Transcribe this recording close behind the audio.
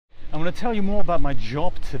I'm going to tell you more about my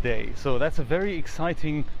job today. So that's a very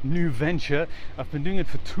exciting new venture. I've been doing it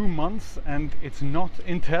for 2 months and it's not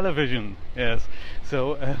in television. Yes.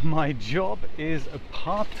 So my job is a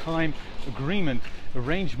part-time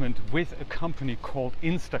arrangement with a company called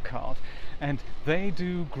Instacart. And they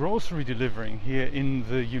do grocery delivering here in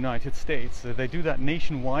the United States. They do that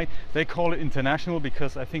nationwide. They call it international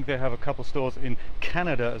because I think they have a couple stores in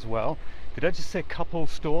Canada as well. Did I just say a couple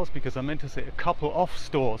stores? Because I meant to say a couple of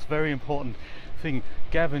stores. Very important thing.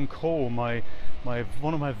 Gavin Cole, one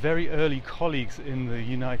of my very early colleagues in the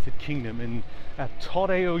United Kingdom at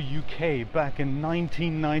Todeo UK back in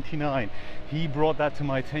 1999. He brought that to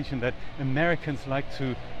my attention, that Americans like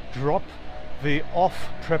to drop the off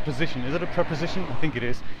preposition. Is it a preposition? I think it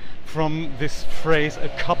is. From this phrase, a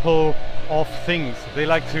couple of things. They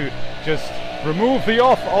like to just remove the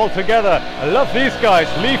off altogether. I love these guys,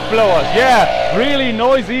 leaf blowers. Yeah, really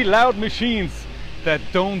noisy, loud machines that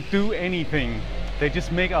don't do anything. They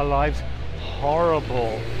just make our lives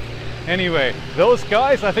horrible. Anyway, those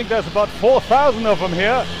guys, I think there's about 4,000 of them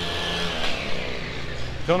here.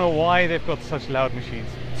 Don't know why they've got such loud machines.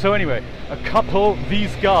 So anyway,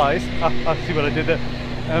 these guys, I see what I did there.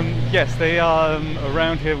 Yes, they are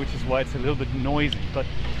around here, which is why it's a little bit noisy. But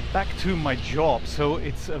back to my job. So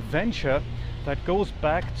it's a venture that goes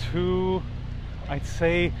back to, I'd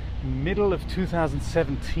say, middle of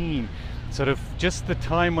 2017. Sort of just the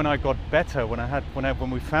time when I got better, when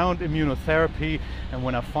we found immunotherapy, and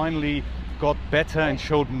when I finally got better and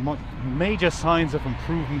showed major signs of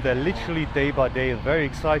improvement. They're literally day by day, a very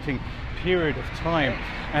exciting period of time.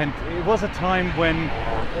 And it was a time when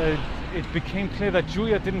it became clear that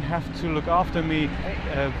Julia didn't have to look after me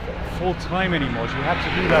full time anymore. She had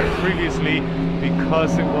to do that previously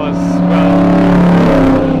because it was,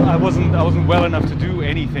 well, I wasn't well enough to do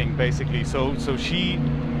anything basically. So she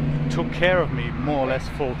took care of me more or less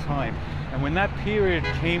full time. And when that period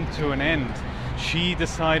came to an end, she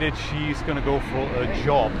decided she's going to go for a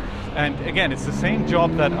job. And again, it's the same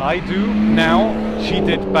job that I do now, she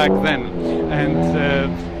did back then.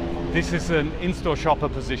 And this is an in-store shopper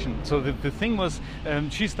position. So the thing was,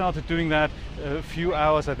 she started doing that a few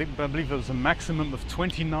hours. I believe there was a maximum of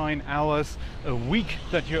 29 hours a week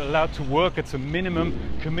that you're allowed to work. It's a minimum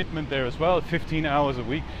commitment there as well, 15 hours a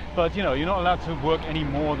week. But you know, you're not allowed to work any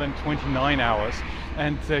more than 29 hours.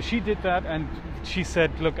 And she did that, and she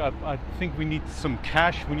said, look, I think we need some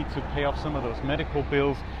cash. We need to pay off some of those medical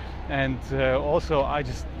bills. And also I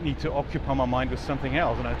just need to occupy my mind with something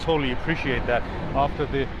else, and I totally appreciate that. After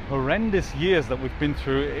the horrendous years that we've been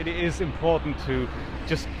through, it is important to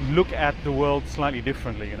just look at the world slightly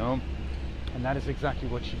differently, you know. And that is exactly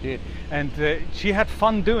what she did. And she had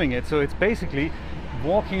fun doing it. So it's basically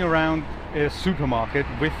walking around a supermarket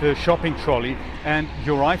with a shopping trolley and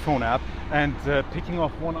your iPhone app, and picking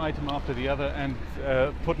off one item after the other and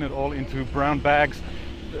putting it all into brown bags,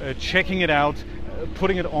 checking it out,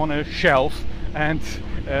 putting it on a shelf, and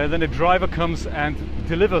then a driver comes and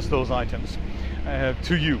delivers those items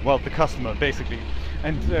to you, well, the customer basically.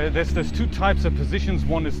 And there's two types of positions.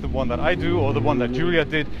 One is the one that I do, or the one that Julia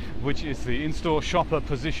did, which is the in-store shopper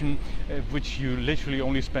position, which you literally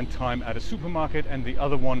only spend time at a supermarket. And the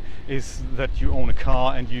other one is that you own a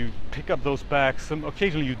car and you pick up those bags.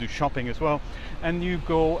 Occasionally you do shopping as well, and you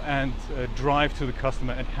go and drive to the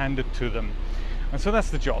customer and hand it to them. And so that's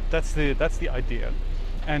the job. That's the idea.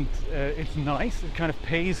 And it's nice. It kind of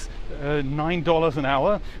pays $9 an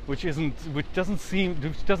hour, which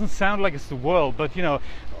doesn't sound like it's the world. But you know,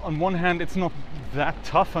 on one hand, it's not that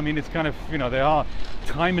tough. I mean, it's kind of, you know, there are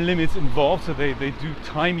time limits involved, so they do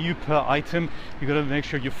time you per item. You got to make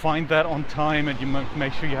sure you find that on time, and you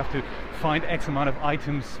make sure you have to find X amount of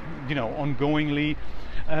items, you know, ongoingly.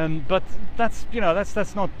 But that's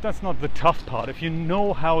not the tough part. If you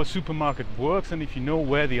know how a supermarket works, and if you know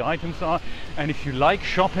where the items are, and if you like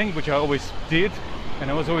shopping, which I always did, and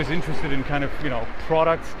I was always interested in kind of, you know,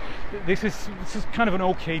 products, this is kind of an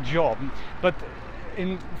okay job. But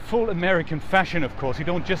in full American fashion, of course, you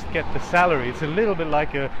don't just get the salary. It's a little bit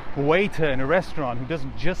like a waiter in a restaurant who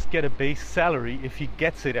doesn't just get a base salary, if he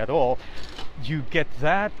gets it at all. You get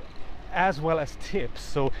that as well as tips.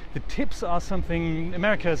 So the tips are something,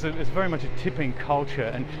 America is very much a tipping culture,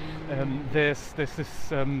 and there's this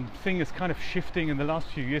thing is kind of shifting in the last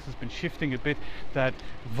few years. It's been shifting a bit, that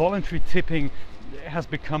voluntary tipping has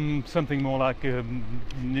become something more like an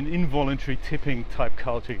involuntary tipping type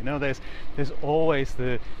culture. You know, there's always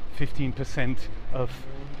the 15% of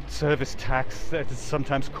service tax that is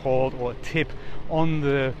sometimes called, or a tip, on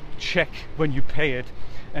the check when you pay it.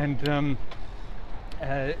 And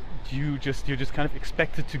you're just kind of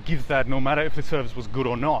expected to give that no matter if the service was good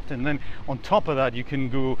or not. And then on top of that, you can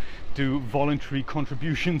go do voluntary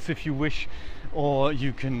contributions if you wish, or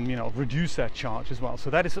you can, you know, reduce that charge as well. So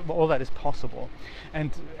that is all that is possible.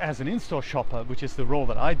 And as an in-store shopper, which is the role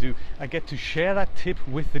that I do, I get to share that tip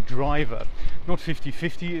with the driver. Not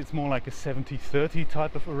 50-50, it's more like a 70-30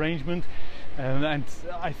 type of arrangement. And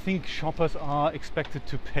I think shoppers are expected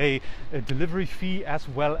to pay a delivery fee as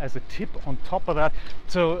well as a tip on top of that.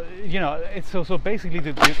 So, you know, it's so basically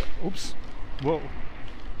oops, whoa,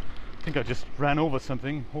 I think I just ran over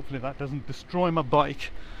something. Hopefully that doesn't destroy my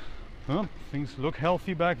bike. Things look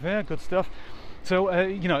healthy back there, good stuff. So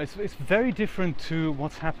you know, it's very different to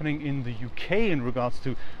what's happening in the UK in regards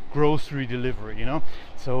to grocery delivery, you know.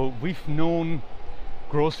 So we've known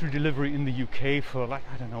grocery delivery in the UK for, like,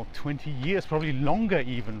 I don't know, 20 years, probably longer,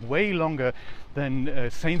 even way longer than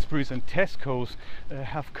Sainsbury's and Tesco's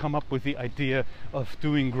have come up with the idea of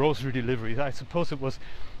doing grocery deliveries. I suppose it was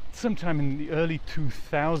sometime in the early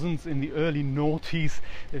 2000s, in the early noughties,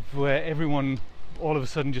 where everyone all of a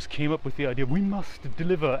sudden just came up with the idea, we must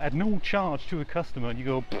deliver at no charge to a customer. And you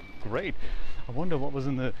go, great. I wonder what was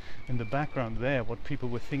in the background there, what people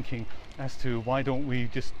were thinking as to why don't we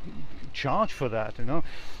just charge for that, you know.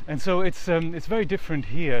 And so it's very different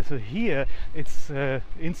here. So here it's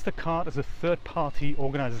Instacart as a third-party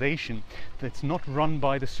organization that's not run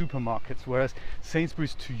by the supermarkets, whereas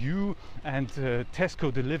Sainsbury's To You and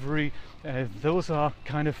Tesco Delivery, those are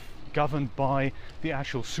kind of governed by the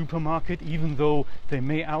actual supermarket, even though they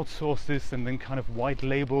may outsource this and then kind of white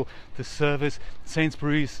label the service.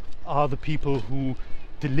 Sainsbury's are the people who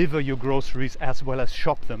deliver your groceries as well as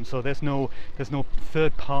shop them, so there's no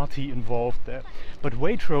third party involved there. But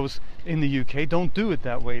Waitrose in the UK don't do it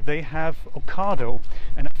that way. They have Ocado,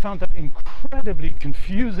 and I found that incredibly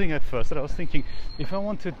confusing at first. That I was thinking, if I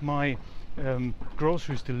wanted my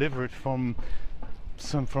groceries delivered from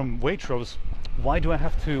Waitrose, why do I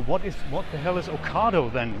have to, what the hell is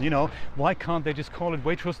Ocado then? You know, why can't they just call it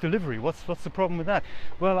Waitrose Delivery? What's the problem with that?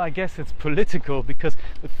 Well, I guess it's political, because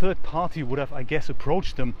the third party would have, I guess,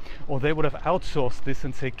 approached them, or they would have outsourced this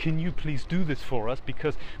and say, can you please do this for us,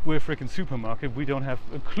 because we're a freaking supermarket, we don't have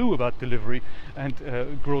a clue about delivery and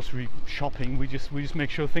grocery shopping, we just make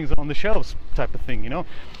sure things are on the shelves, type of thing, you know.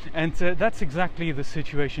 And that's exactly the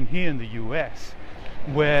situation here in the US,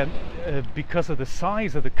 where because of the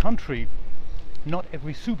size of the country, not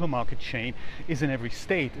every supermarket chain is in every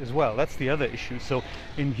state as well. That's the other issue. So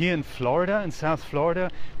here in Florida, in South Florida,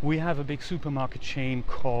 we have a big supermarket chain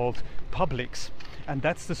called Publix, and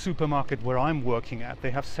that's the supermarket where I'm working at. They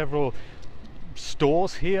have several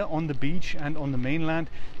stores here on the beach and on the mainland,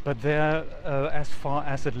 but they're as far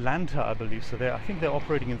as Atlanta, I believe. So I think they're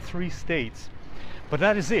operating in 3 states. But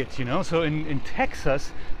that is it, you know. So in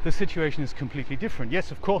Texas, the situation is completely different. Yes,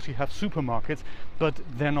 of course, you have supermarkets, but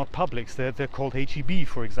they're not Publix. They're called H-E-B,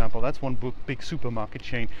 for example. That's one big supermarket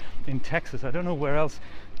chain in Texas. I don't know where else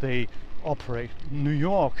they operate. New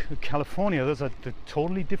York, California, those are the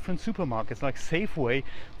totally different supermarkets. Like Safeway,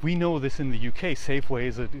 we know this in the UK. Safeway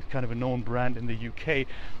is a kind of a known brand in the UK,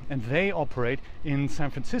 and they operate in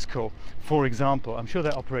San Francisco, for example. I'm sure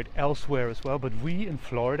they operate elsewhere as well, but we in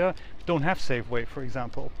Florida don't have Safeway, for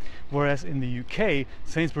example. Whereas in the UK,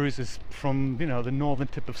 Sainsbury's is from, you know, the northern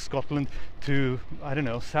tip of Scotland to, I don't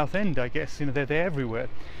know, Southend, I guess. You know, they're everywhere,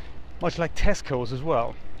 much like Tesco's as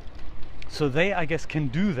well. So they, I guess, can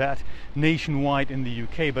do that nationwide in the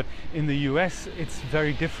UK, but in the US it's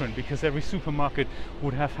very different, because every supermarket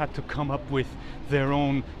would have had to come up with their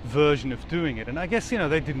own version of doing it. And I guess, you know,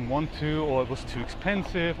 they didn't want to, or it was too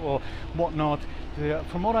expensive or whatnot.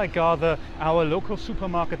 From what I gather, our local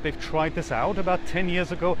supermarket, they've tried this out about 10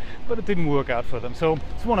 years ago, but it didn't work out for them. So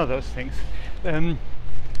it's one of those things.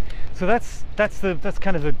 So that's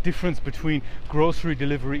kind of the difference between grocery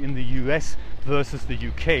delivery in the US versus the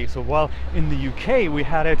UK. So while in the UK we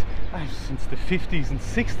had it since the 50s and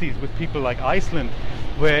 60s with people like Iceland,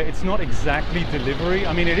 where it's not exactly delivery.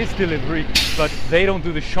 I mean, it is delivery, but they don't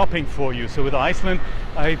do the shopping for you. So with Iceland,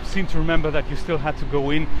 I seem to remember that you still had to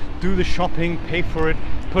go in, do the shopping, pay for it,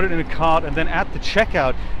 put it in a cart, and then at the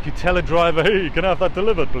checkout you tell a driver, hey, can I have that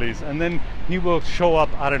delivered please? And then he will show up,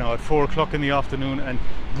 I don't know, at 4 o'clock in the afternoon and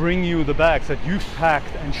bring you the bags that you've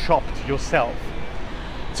packed and shopped yourself.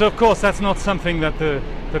 So of course that's not something that the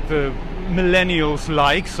millennials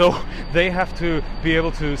like, so they have to be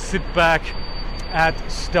able to sit back at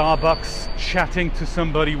Starbucks chatting to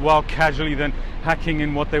somebody while casually then hacking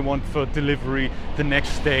in what they want for delivery the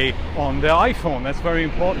next day on their iPhone. That's very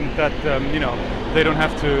important that they don't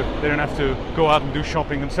have to go out and do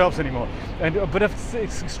shopping themselves anymore. But it's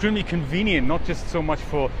extremely convenient, not just so much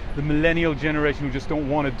for the millennial generation who just don't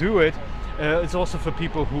want to do it. It's also for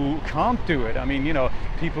people who can't do it. I mean,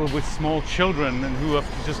 people with small children and who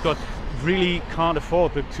have just really can't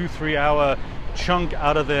afford the 2-3 hour chunk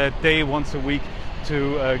out of their day once a week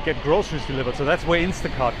to get groceries delivered. So that's where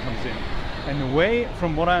Instacart comes in. And the way,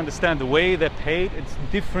 from what I understand, the way they're paid, it's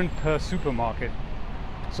different per supermarket.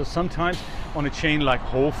 So sometimes on a chain like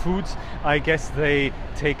Whole Foods, I guess they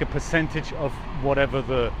take a percentage of whatever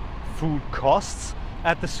the food costs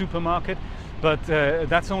at the supermarket. But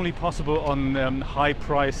that's only possible on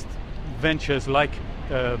high-priced ventures like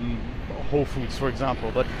Whole Foods, for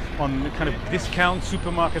example. But on kind of discount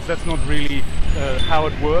supermarkets, that's not really how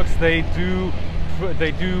it works. They do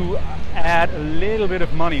add a little bit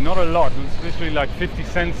of money, not a lot. It's literally like 50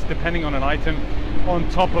 cents, depending on an item, on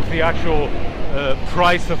top of the actual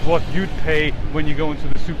price of what you'd pay when you go into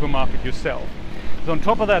the supermarket yourself. So on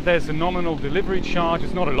top of that, there's a nominal delivery charge.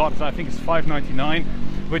 It's not a lot. I think it's $5.99.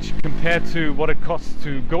 Which compared to what it costs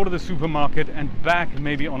to go to the supermarket and back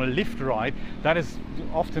maybe on a Lyft ride, that is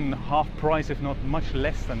often half price, if not much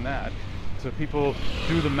less than that. So people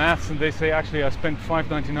do the maths and they say, actually I spent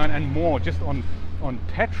 $5.99 and more just on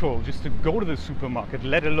petrol just to go to the supermarket,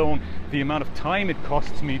 let alone the amount of time it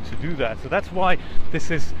costs me to do that. So that's why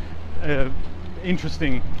this is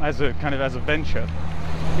interesting as a venture.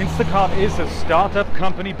 Instacart is a startup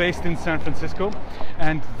company based in San Francisco,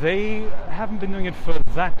 and they haven't been doing it for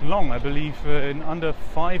that long. I believe in under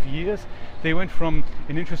 5 years they went from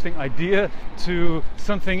an interesting idea to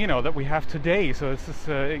something that we have today. So it's this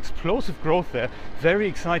explosive growth there. Very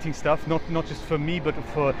exciting stuff, not just for me but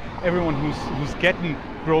for everyone who's getting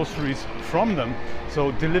groceries from them.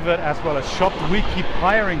 So delivered as well as shopped. We keep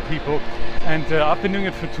hiring people, and I've been doing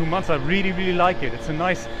it for 2 months. I really like it. It's a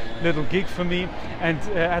nice little gig for me, and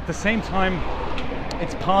at the same time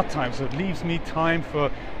it's part-time, so it leaves me time for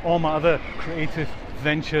all my other creative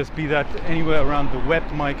ventures, be that anywhere around the web,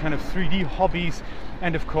 my kind of 3D hobbies,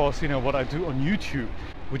 and of course what I do on YouTube,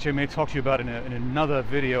 which I may talk to you about in another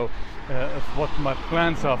video of what my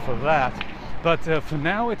plans are for that. But for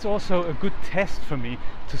now it's also a good test for me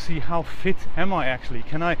to see how fit am I actually.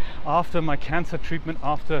 Can I, after my cancer treatment,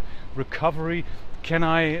 after recovery, can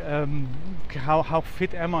I how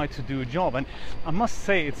fit am I to do a job? And I must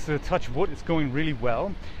say, it's touch wood, it's going really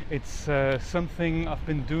well. It's something I've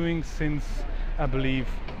been doing since I believe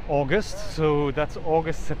August, so that's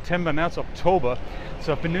August, September, now it's October.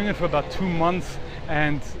 So I've been doing it for about 2 months,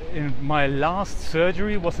 and my last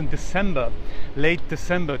surgery was in December, late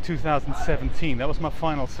December 2017. That was my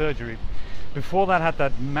final surgery. Before that, I had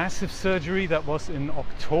that massive surgery that was in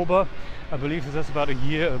October, I believe that's about a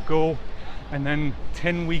year ago. And then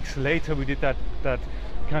 10 weeks later we did that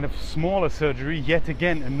kind of smaller surgery, yet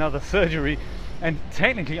again another surgery, and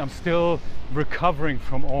technically I'm still recovering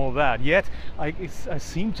from all that, yet I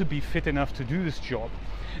seem to be fit enough to do this job.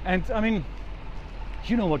 And I mean,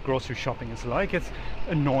 you know what grocery shopping is like. It's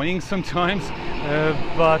annoying sometimes,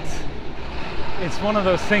 but it's one of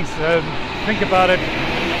those things. Think about it,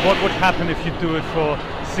 what would happen if you do it for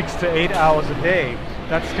 6 to 8 hours a day?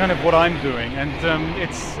 That's kind of what I'm doing, and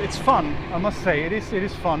it's fun. I must say, it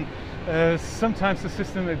is fun. Sometimes the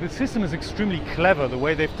system is extremely clever. The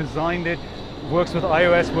way they've designed it works with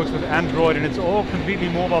iOS, works with Android, and it's all completely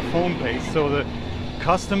mobile phone based. So the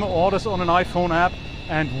customer orders on an iPhone app,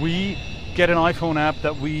 and we get an iPhone app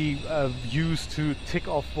that we use to tick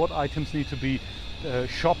off what items need to be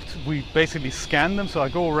shopped. We basically scan them, so I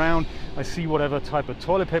go around, I see whatever type of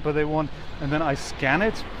toilet paper they want, and then I scan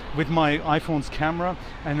it with my iPhone's camera,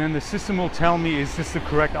 and then the system will tell me, is this the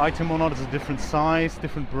correct item or not? Is it a different size,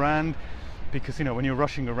 different brand? Because when you're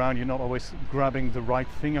rushing around, you're not always grabbing the right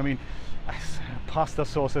thing. I mean, pasta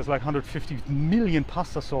sauce, there's like 150 million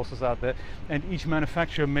pasta sauces out there, and each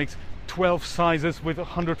manufacturer makes 12 sizes with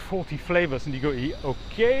 140 flavors, and you go,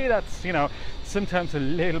 okay, that's sometimes a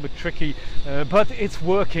little bit tricky, but it's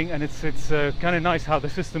working, and it's kind of nice how the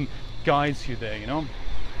system guides you there,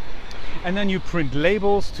 And then you print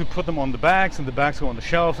labels to put them on the bags, and the bags go on the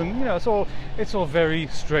shelves, and it's all very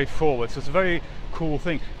straightforward. So it's a very cool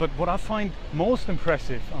thing. But what I find most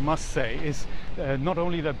impressive, I must say, is not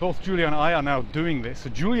only that both Julia and I are now doing this. So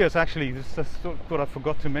Julia is actually, that's what I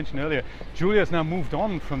forgot to mention earlier, Julia has now moved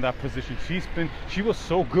on from that position. She was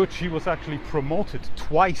so good, she was actually promoted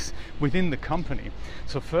twice within the company.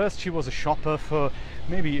 So first she was a shopper for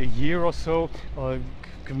maybe a year or so,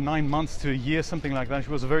 9 months to a year, something like that. She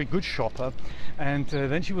was a very good shopper, and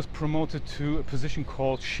then she was promoted to a position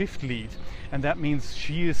called shift lead, and that means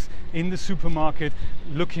she is in the supermarket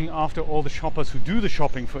looking after all the shoppers who do the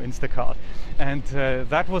shopping for Instacart. And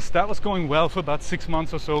that was going well for about 6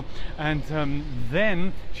 months or so, and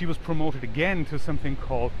then she was promoted again to something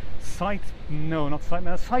called site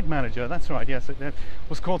manager. That's right, yes, it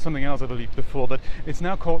was called something else I believe before, but it's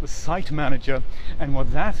now called the site manager. And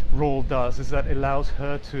what that role does is that allows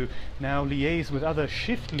her to now liaise with other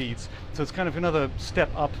shift leads, so it's kind of another step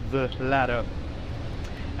up the ladder.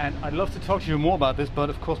 And I'd love to talk to you more about this, but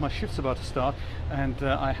of course my shift's about to start, and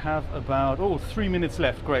I have about 3 minutes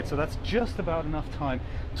left. Great, so that's just about enough time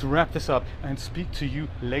to wrap this up and speak to you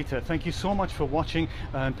later. Thank you so much for watching,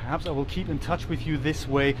 and perhaps I will keep in touch with you this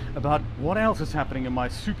way about what else is happening in my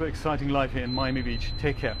super exciting life here in Miami Beach.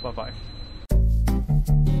 Take care, bye bye.